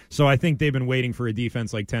L.A. So I think they've been waiting for a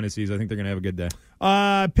defense like Tennessee's. I think they're going to have a good day.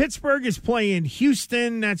 Pittsburgh is playing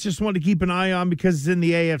Houston. That's just one to keep an eye on because it's in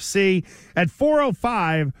the AFC. At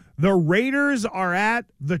 4:05, the Raiders are at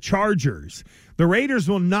the Chargers. The Raiders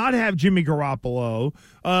will not have Jimmy Garoppolo.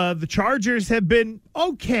 The Chargers have been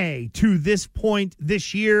okay to this point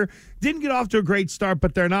this year. Didn't get off to a great start,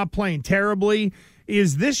 but they're not playing terribly.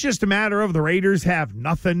 Is this just a matter of the Raiders have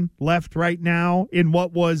nothing left right now in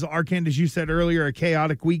what was, Arcand, as you said earlier, a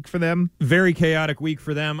chaotic week for them? Very chaotic week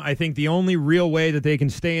for them. I think the only real way that they can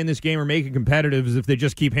stay in this game or make it competitive is if they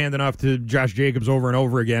just keep handing off to Josh Jacobs over and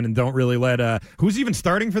over again and don't really let who's even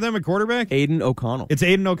starting for them at quarterback? Aiden O'Connell. It's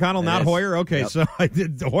Aiden O'Connell, not Hoyer? Okay, yep. So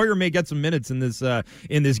Hoyer may get some minutes in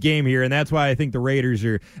this game here, and that's why I think the Raiders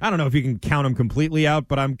are, I don't know if you can count them completely out,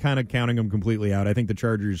 but I'm kind of counting them completely out. I think the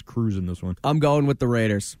Chargers cruise in this one. I'm going with the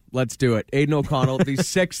Raiders. Let's do it. Aiden O'Connell, the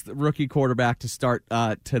 6th rookie quarterback to start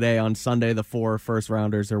today on Sunday, the 4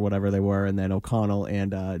 first-rounders or whatever they were, and then O'Connell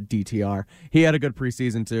and DTR. He had a good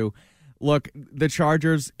preseason, too. Look, the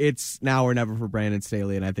Chargers, it's now or never for Brandon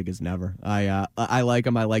Staley, and I think it's never. I like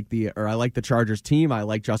him. I like the Chargers team. I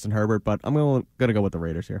like Justin Herbert, but I'm gonna go with the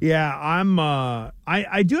Raiders here. Yeah,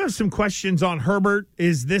 I do have some questions on Herbert.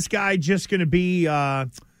 Is this guy just going to be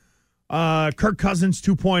Kirk Cousins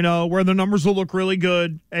 2.0, where the numbers will look really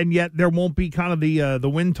good, and yet there won't be kind of the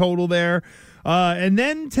win total there. And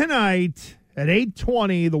then tonight at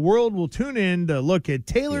 8:20, the world will tune in to look at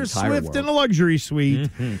Taylor Swift in a luxury suite,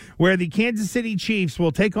 where the Kansas City Chiefs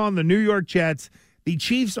will take on the New York Jets. The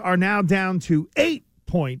Chiefs are now down to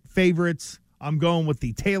 8-point favorites. I'm going with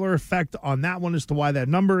the Taylor effect on that one as to why that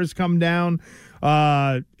number has come down.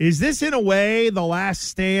 Is this, in a way, the last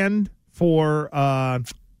stand for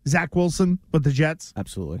Zach Wilson with the Jets?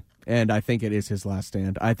 Absolutely. And I think it is his last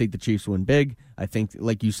stand. I think the Chiefs win big. I think,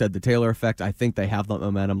 like you said, the Taylor effect, I think they have that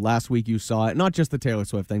momentum. Last week you saw it. Not just the Taylor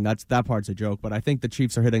Swift thing. That part's a joke. But I think the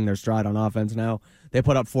Chiefs are hitting their stride on offense now. They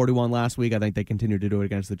put up 41 last week. I think they continue to do it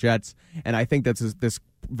against the Jets. And I think this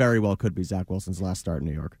very well could be Zach Wilson's last start in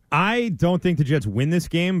New York. I don't think the Jets win this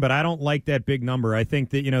game, but I don't like that big number. I think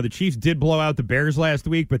that, the Chiefs did blow out the Bears last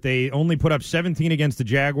week, but they only put up 17 against the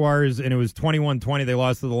Jaguars, and it was 21-20. They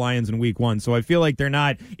lost to the Lions in week 1. So I feel like they're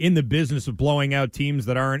not in the business of blowing out teams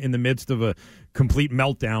that aren't in the midst of a complete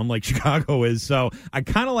meltdown like Chicago is. So I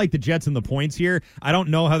kind of like the Jets in the points here. I don't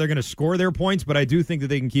know how they're going to score their points, but I do think that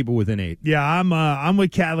they can keep it within 8. Yeah, I'm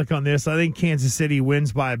with Cadlick on this. I think Kansas City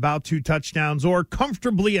wins by about 2 touchdowns, or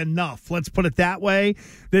comfortably enough. Let's put it that way,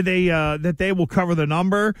 that they will cover the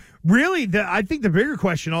number. Really, I think the bigger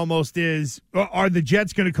question almost is, are the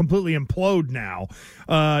Jets going to completely implode now?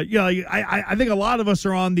 I think a lot of us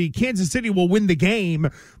are on the Kansas City will win the game,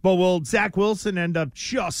 but will Zach Wilson end up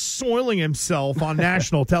just soiling himself on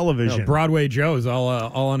national television? Broadway Joe's all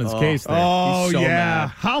on his case there. Oh, He's so yeah. mad.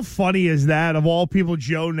 How funny is that? Of all people,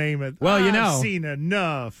 Joe Namath. Well, I've seen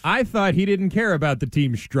enough. I thought he didn't care about the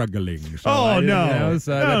team struggling. So No,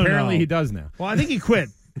 apparently he does now. Well, I think he quit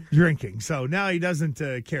drinking, so now he doesn't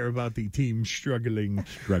care about the team struggling.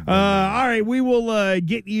 All right, we will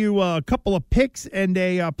get you a couple of picks and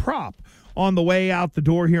a prop on the way out the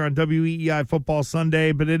door here on WEEI Football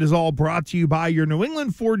Sunday, but it is all brought to you by your New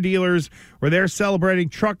England Ford dealers, where they're celebrating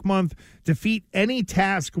Truck Month. Defeat any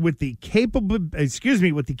task with the capability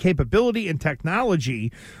and technology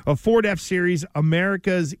of Ford F-Series,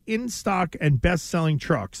 America's in-stock and best-selling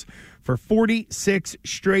trucks for 46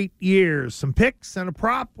 straight years. Some picks and a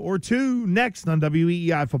prop or two next on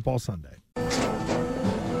WEEI Football Sunday.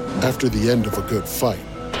 After the end of a good fight,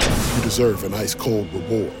 you deserve an ice-cold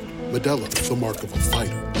reward. Modelo, the mark of a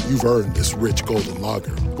fighter. You've earned this rich golden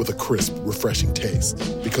lager with a crisp, refreshing taste.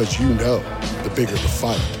 Because you know, the bigger the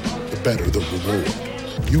fight, the better the reward.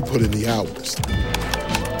 You put in the hours,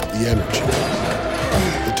 the energy,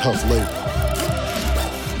 the tough labor.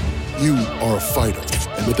 You are a fighter,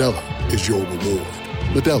 and Modelo is your reward.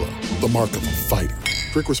 Modelo, the mark of a fighter.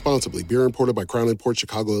 Drink responsibly. Beer imported by Crown Imports,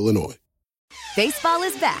 Chicago, Illinois. Baseball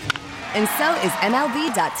is back, and so is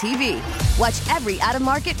MLB.tv. Watch every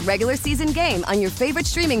out-of-market regular season game on your favorite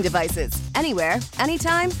streaming devices, anywhere,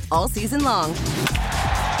 anytime, all season long.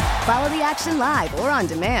 Follow the action live or on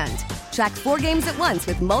demand. Track 4 games at once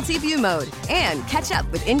with multi-view mode and catch up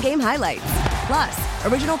with in-game highlights. Plus,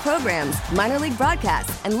 original programs, minor league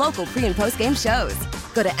broadcasts, and local pre- and post-game shows.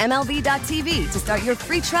 Go to MLB.tv to start your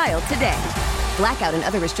free trial today. Blackout and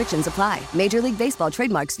other restrictions apply. Major League Baseball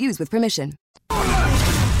trademarks used with permission.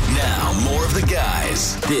 Now, more of the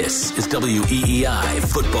guys. This is WEEI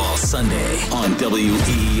Football Sunday on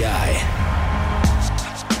WEEI.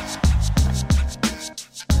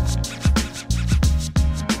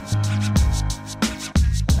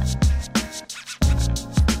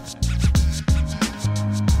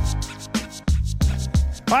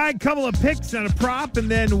 All right, couple of picks and a prop, and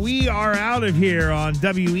then we are out of here on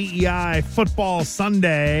WEEI Football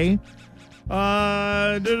Sunday.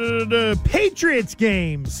 Patriots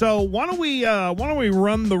game. So why don't we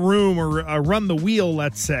run the room or run the wheel,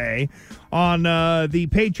 let's say, on the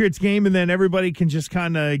Patriots game, and then everybody can just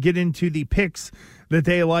kind of get into the picks that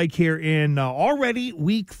they like here in already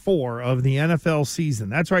week 4 of the NFL season.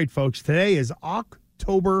 That's right, folks. Today is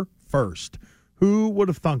October 1st. Who would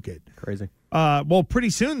have thunk it? Crazy. Well, pretty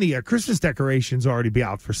soon the Christmas decorations already be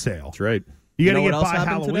out for sale. That's right. You got to know get what else by happened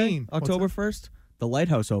Halloween. Today? October 1st, the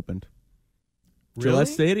Lighthouse opened. Really? Gillette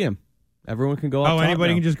Stadium. Everyone can go up top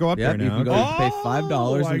anybody now. can just go up there now. You can go pay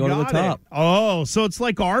 $5 and go to the top. Oh, so it's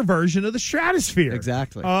like our version of the Stratosphere.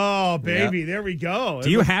 Exactly. Oh, baby, there we go. Do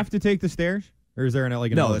you have to take the stairs? Or is there an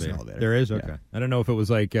elevator? There's an elevator. There is? Okay. Yeah. I don't know if it was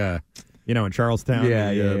like... in Charlestown,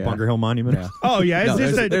 yeah. Bunker Hill Monument. Yeah. Oh, yeah. No,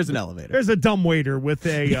 there's an elevator. There's a dumbwaiter with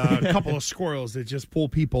a couple of squirrels that just pull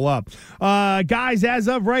people up. Guys, as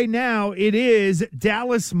of right now, it is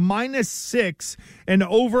Dallas -6 an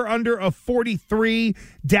over-under of 43.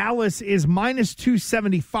 Dallas is minus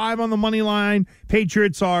 275 on the money line.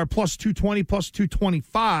 Patriots are plus 220, plus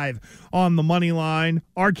 225 on the money line.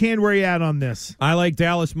 Arcand, where are you at on this? I like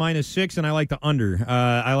Dallas minus 6, and I like the under.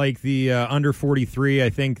 I like the under 43. I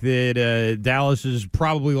think that Dallas is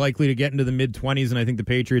probably likely to get into the mid-20s, and I think the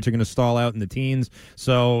Patriots are going to stall out in the teens.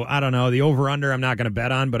 So, I don't know. The over-under I'm not going to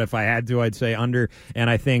bet on, but if I had to, I'd say under, and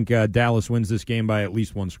I think Dallas wins this game by at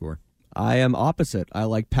least one score. I am opposite. I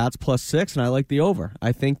like Pats plus 6, and I like the over.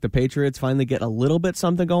 I think the Patriots finally get a little bit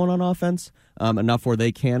something going on offense, enough where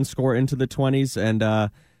they can score into the 20s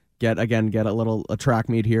and get a track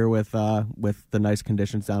meet here with the nice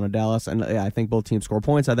conditions down in Dallas. And I think both teams score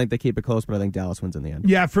points. I think they keep it close, but I think Dallas wins in the end.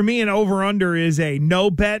 Yeah, for me, an over-under is a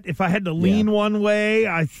no bet. If I had to lean one way,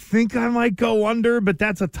 I think I might go under, but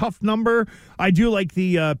that's a tough number. I do like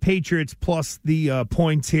the Patriots plus the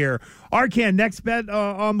points here. Arcand, next bet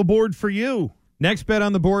on the board for you. Next bet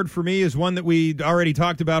on the board for me is one that we already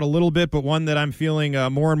talked about a little bit, but one that I'm feeling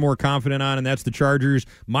more and more confident on, and that's the Chargers,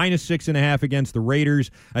 minus 6.5 against the Raiders.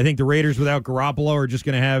 I think the Raiders without Garoppolo are just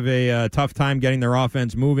going to have a tough time getting their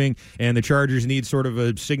offense moving, and the Chargers need sort of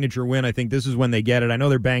a signature win. I think this is when they get it. I know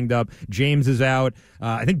they're banged up. James is out.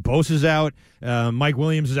 I think Bosa's out. Mike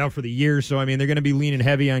Williams is out for the year, so, I mean, they're going to be leaning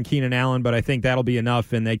heavy on Keenan Allen, but I think that'll be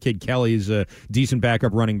enough, and that kid Kelly is a decent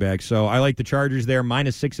backup running back. So I like the Chargers there,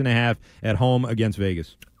 minus 6.5 at home against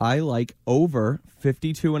Vegas. I like over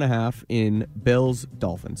 52.5 in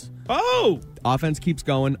Bills-Dolphins. Oh! Offense keeps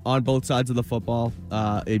going on both sides of the football.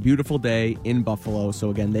 A beautiful day in Buffalo. So,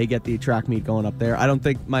 again, they get the track meet going up there. I don't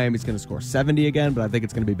think Miami's going to score 70 again, but I think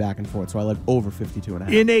it's going to be back and forth. So I like over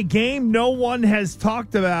 52.5. In a game no one has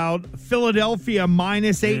talked about, Philadelphia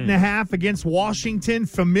minus 8.5 against Washington.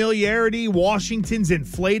 Familiarity. Washington's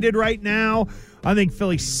inflated right now. I think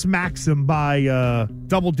Philly smacks them by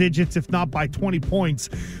double digits, if not by 20 points,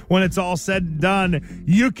 when it's all said and done.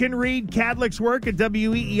 You can read Cadlick's work at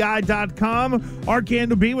WEEI.com. Arcand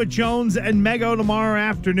will be with Jones and Mego tomorrow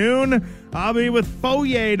afternoon. I'll be with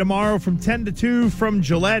Fauria tomorrow from 10 to 2 from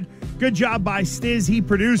Gillette. Good job by Stiz. He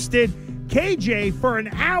produced it. KJ for an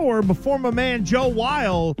hour before my man Joe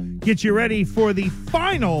Weil gets you ready for the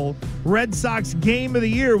final Red Sox game of the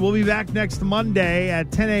year. We'll be back next Monday at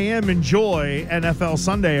 10 a.m. Enjoy NFL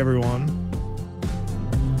Sunday, everyone.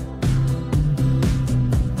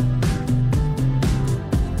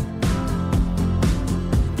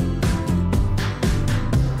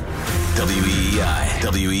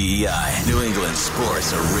 WEEI, New England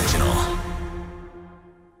Sports Original.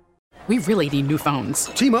 We really need new phones.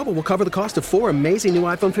 T-Mobile will cover the cost of 4 amazing new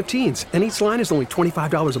iPhone 15s, and each line is only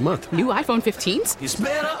 $25 a month. New iPhone 15s? It's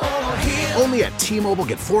better over here. Only at T-Mobile,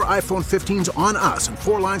 get 4 iPhone 15s on us and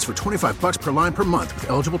 4 lines for $25 per line per month with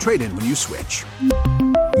eligible trade-in when you switch.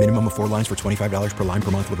 Minimum of 4 lines for $25 per line per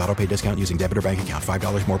month with autopay discount using debit or bank account.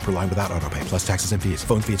 $5 more per line without autopay, plus taxes and fees.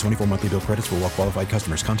 Phone fee at 24 monthly bill credits for well-qualified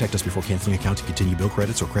customers. Contact us before canceling account to continue bill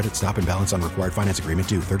credits or credit stop and balance on required finance agreement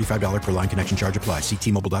due. $35 per line connection charge applies. See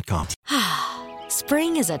T-Mobile.com.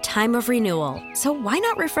 Spring is a time of renewal, so why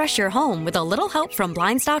not refresh your home with a little help from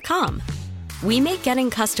Blinds.com? We make getting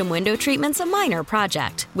custom window treatments a minor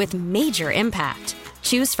project with major impact.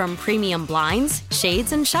 Choose from premium blinds,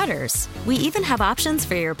 shades, and shutters. We even have options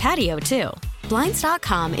for your patio, too.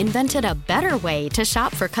 Blinds.com invented a better way to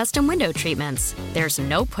shop for custom window treatments. There's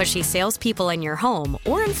no pushy salespeople in your home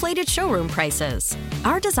or inflated showroom prices.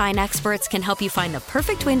 Our design experts can help you find the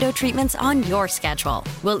perfect window treatments on your schedule.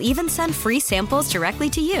 We'll even send free samples directly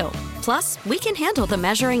to you. Plus, we can handle the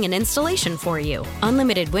measuring and installation for you.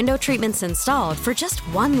 Unlimited window treatments installed for just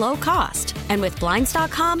one low cost. And with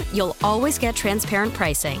Blinds.com, you'll always get transparent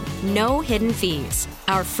pricing. No hidden fees.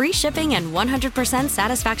 Our free shipping and 100%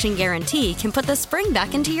 satisfaction guarantee can put the spring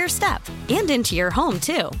back into your step and into your home,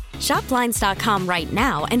 too. Shop Blinds.com right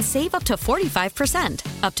now and save up to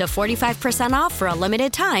 45%. Up to 45% off for a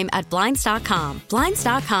limited time at Blinds.com.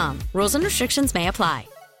 Blinds.com. Rules and restrictions may apply.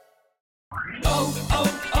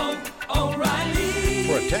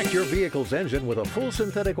 Protect your vehicle's engine with a full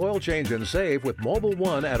synthetic oil change and save with Mobile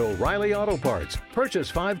One at O'Reilly Auto Parts. Purchase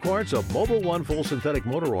 5 quarts of Mobile One full synthetic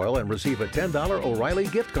motor oil and receive a $10 O'Reilly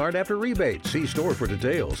gift card after rebate. See store for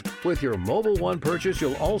details. With your Mobile One purchase,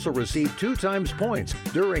 you'll also receive 2 times points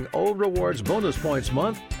during O Rewards Bonus Points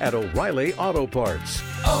Month at O'Reilly Auto Parts.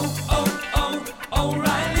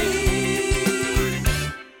 O'Reilly.